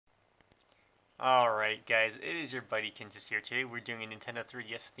Alright guys, it is your buddy Kintips here. Today we're doing a Nintendo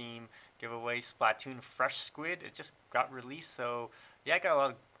 3DS theme giveaway, Splatoon Fresh Squid. It just got released, so yeah, I got a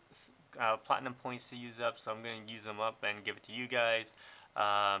lot of platinum points to use up, so I'm going to use them up and give it to you guys.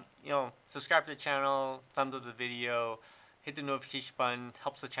 Subscribe to the channel, thumbs up the video, hit the notification button,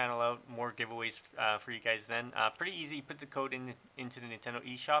 helps the channel out, more giveaways for you guys then. Pretty easy, put the code into the Nintendo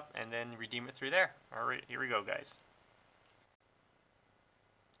eShop and then redeem it through there. Alright, here we go guys.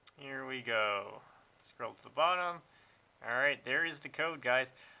 Here we go. Scroll to the bottom. Alright, there is the code, guys.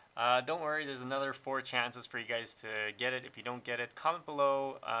 Don't worry, there's another 4 chances for you guys to get it. If you don't get it, comment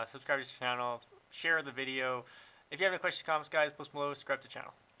below, subscribe to the channel, share the video. If you have any questions, comments, guys, post below, subscribe to the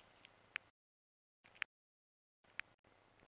channel.